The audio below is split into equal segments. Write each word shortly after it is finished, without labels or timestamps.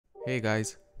Hey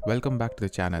guys, welcome back to the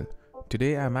channel.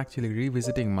 Today I'm actually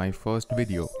revisiting my first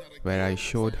video where I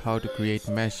showed how to create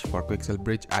mesh for Quixel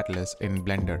Bridge Atlas in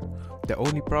Blender. The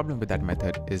only problem with that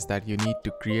method is that you need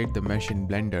to create the mesh in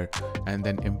Blender and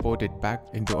then import it back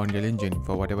into Unreal Engine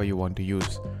for whatever you want to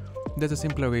use. There's a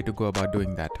simpler way to go about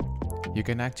doing that. You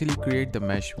can actually create the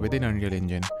mesh within Unreal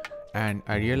Engine, and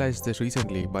I realized this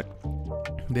recently, but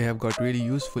they have got really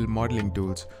useful modeling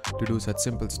tools to do such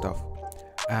simple stuff.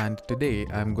 And today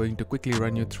I'm going to quickly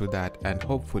run you through that, and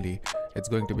hopefully it's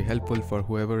going to be helpful for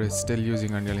whoever is still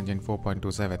using Unreal Engine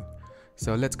 4.27.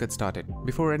 So let's get started.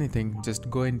 Before anything, just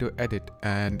go into Edit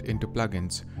and into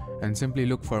Plugins and simply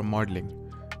look for Modeling.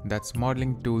 That's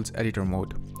Modeling Tools Editor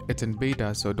mode. It's in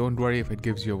beta, so don't worry if it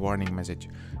gives you a warning message.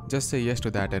 Just say yes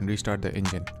to that and restart the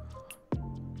engine.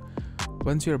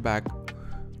 Once you're back,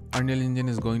 Unreal Engine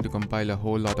is going to compile a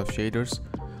whole lot of shaders,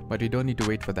 but you don't need to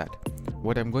wait for that.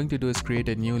 What I'm going to do is create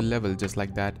a new level just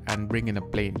like that and bring in a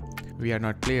plane. We are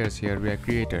not players here, we are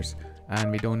creators,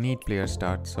 and we don't need player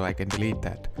start, so I can delete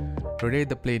that. Rotate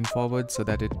the plane forward so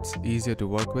that it's easier to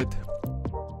work with.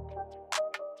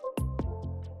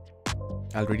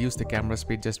 I'll reduce the camera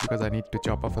speed just because I need to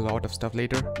chop off a lot of stuff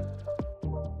later.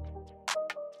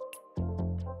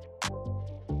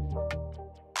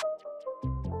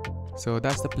 So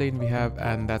that's the plane we have,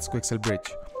 and that's Quixel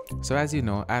Bridge. So as you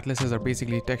know, atlases are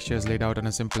basically textures laid out on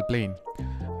a simple plane.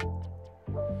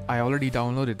 I already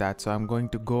downloaded that, so I'm going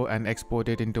to go and export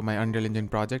it into my Unreal Engine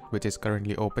project, which is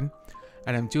currently open.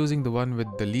 And I'm choosing the one with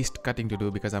the least cutting to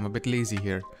do because I'm a bit lazy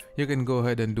here. You can go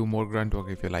ahead and do more grunt work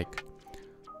if you like.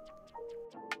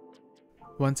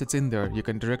 Once it's in there, you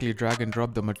can directly drag and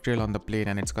drop the material on the plane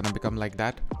and it's gonna become like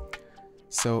that.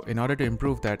 So in order to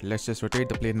improve that, let's just rotate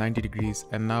the plane 90 degrees,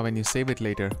 and now when you save it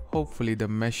later, hopefully the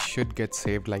mesh should get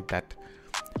saved like that.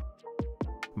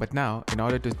 But now, in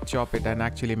order to chop it and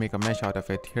actually make a mesh out of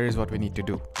it, here is what we need to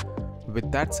do. With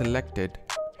that selected,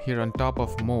 here on top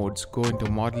of modes, go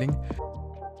into modeling,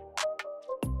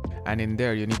 and in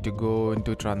there you need to go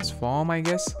into transform, I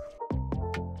guess.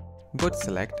 Go to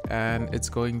select, and it's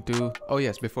going to, oh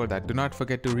yes, before that, do not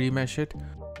forget to remesh it.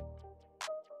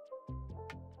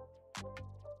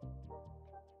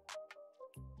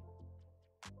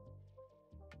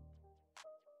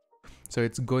 So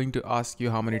it's going to ask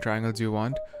you how many triangles you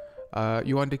want.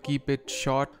 You want to keep it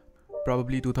short,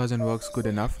 probably 2000 works good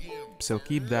enough. So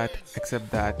keep that, accept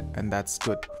that, and that's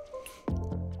good.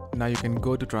 Now you can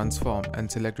go to transform and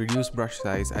select reduce brush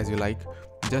size as you like,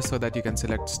 just so that you can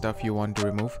select stuff you want to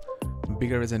remove.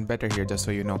 Bigger isn't better here, just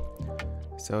so you know.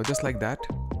 So just like that.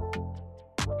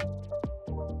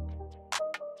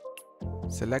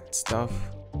 Select stuff.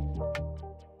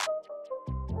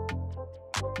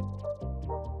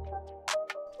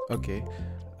 Okay,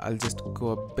 I'll just go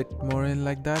a bit more in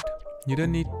like that. You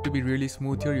don't need to be really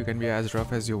smooth here, you can be as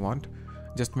rough as you want.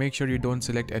 Just make sure you don't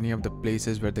select any of the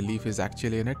places where the leaf is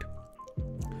actually in it.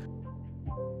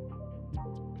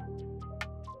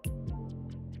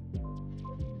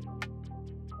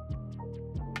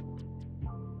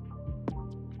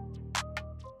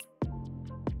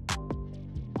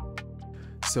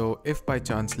 So if by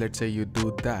chance, let's say you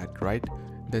do that, right?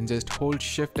 Then just hold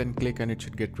shift and click and it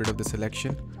should get rid of the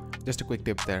selection. Just a quick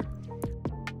tip there.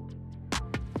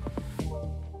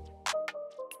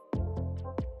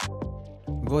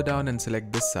 Go down and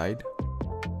select this side.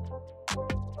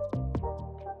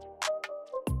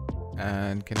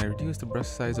 And can I reduce the brush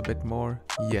size a bit more?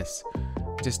 Yes.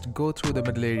 Just go through the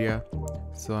middle area.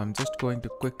 So I'm just going to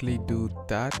quickly do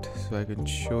that so I can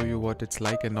show you what it's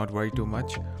like and not worry too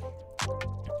much.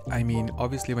 I mean,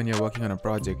 obviously when you're working on a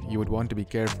project, you would want to be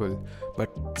careful, but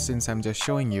since I'm just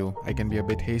showing you, I can be a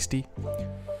bit hasty.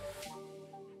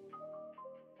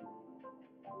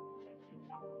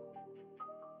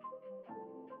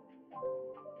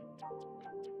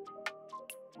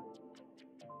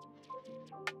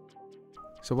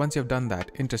 So once you've done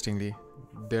that, interestingly,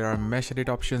 there are mesh edit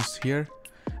options here,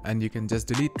 and you can just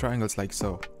delete triangles like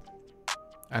so.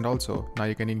 And also, now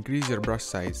you can increase your brush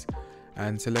size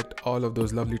and select all of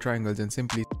those lovely triangles and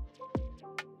simply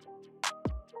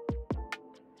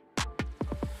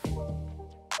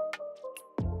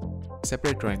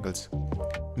separate triangles.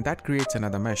 That creates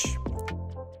another mesh.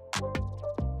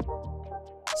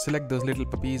 Select those little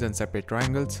puppies and separate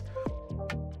triangles.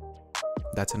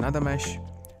 That's another mesh.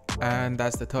 And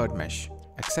that's the third mesh.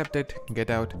 Accept it, get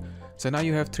out. So now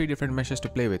you have 3 different meshes to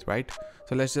play with, right?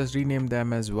 So let's just rename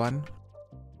them as 1.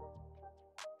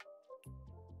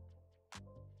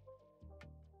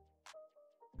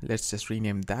 Let's just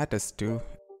rename that as 2.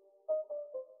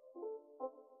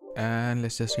 And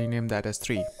let's just rename that as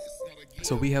 3.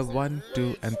 So we have 1,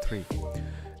 2, and 3.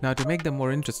 Now to make them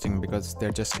more interesting, because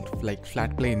they're just like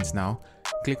flat planes now,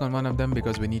 click on one of them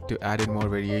because we need to add in more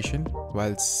variation.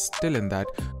 While still in that,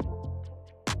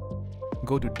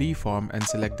 go to deform and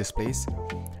select displace.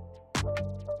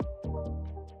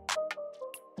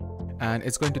 And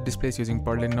it's going to displace using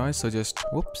Perlin noise, so just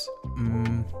whoops.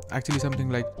 Actually something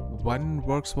like 1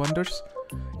 works wonders.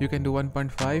 You can do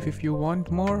 1.5 if you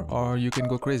want more, or you can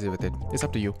go crazy with it. It's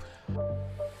up to you.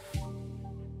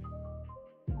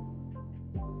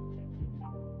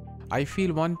 I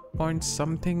feel 1 point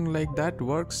something like that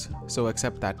works, so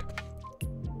accept that.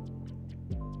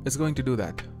 It's going to do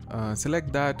that.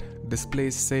 Select that,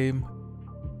 displace same,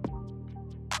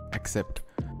 accept.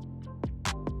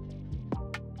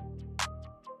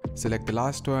 Select the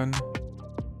last one,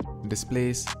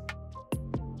 displace,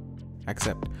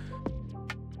 accept.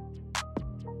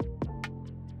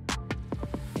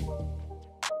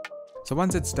 So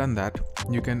once it's done that,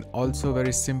 you can also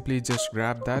very simply just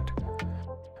grab that.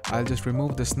 I'll just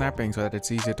remove the snapping so that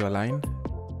it's easier to align.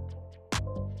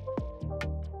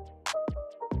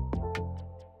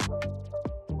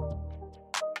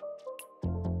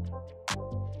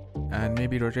 And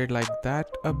maybe rotate like that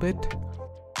a bit.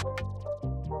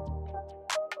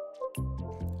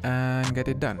 And get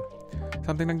it done.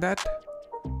 Something like that.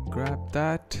 Grab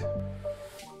that.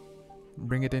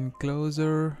 Bring it in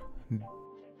closer.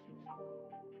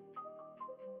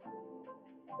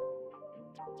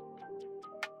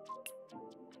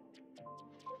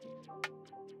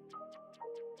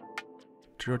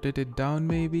 Rotate it down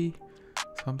maybe.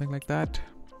 Something like that.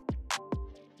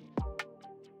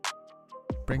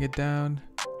 Bring it down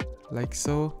like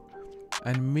so.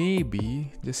 And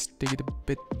maybe just take it a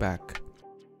bit back.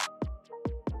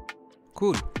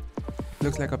 Cool.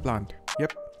 Looks like a plant.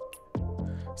 Yep.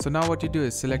 So now what you do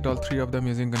is select all 3 of them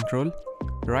using Control.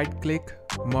 Right click,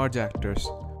 merge actors.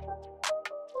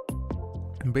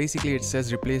 And basically it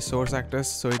says replace source actors,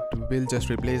 so it will just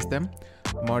replace them.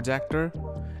 Merge actor.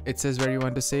 It says where you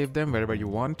want to save them, wherever you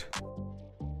want.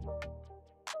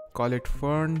 Call it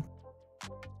fern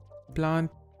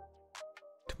plant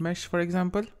mesh, for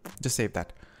example. Just save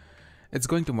that. It's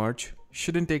going to merge.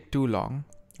 Shouldn't take too long.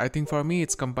 I think for me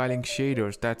it's compiling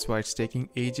shaders, that's why it's taking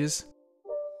ages.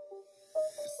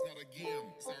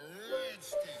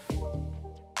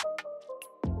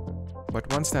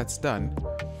 But once that's done,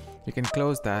 you can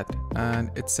close that, and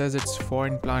it says it's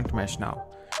foreign plant mesh now.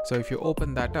 So if you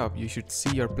open that up, you should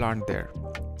see your plant there.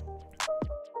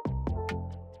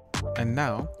 And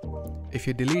now, if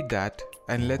you delete that,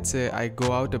 and let's say I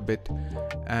go out a bit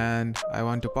and I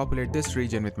want to populate this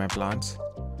region with my plants.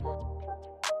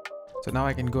 So now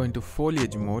I can go into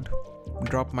foliage mode,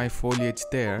 drop my foliage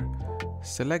there,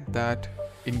 select that,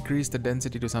 increase the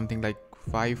density to something like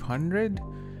 500,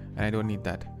 and I don't need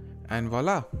that. And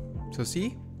voila! So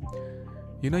see?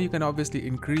 You know, you can obviously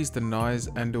increase the noise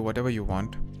and do whatever you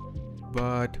want,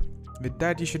 but with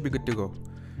that you should be good to go.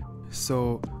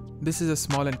 So this is a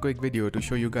small and quick video to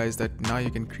show you guys that now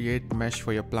you can create mesh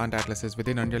for your plant atlases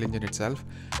within Unreal Engine itself,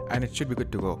 and it should be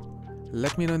good to go.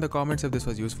 Let me know in the comments if this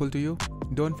was useful to you.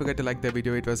 Don't forget to like the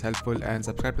video, it was helpful, and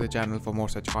subscribe to the channel for more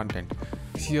such content.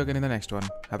 See you again in the next one.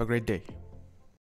 Have a great day.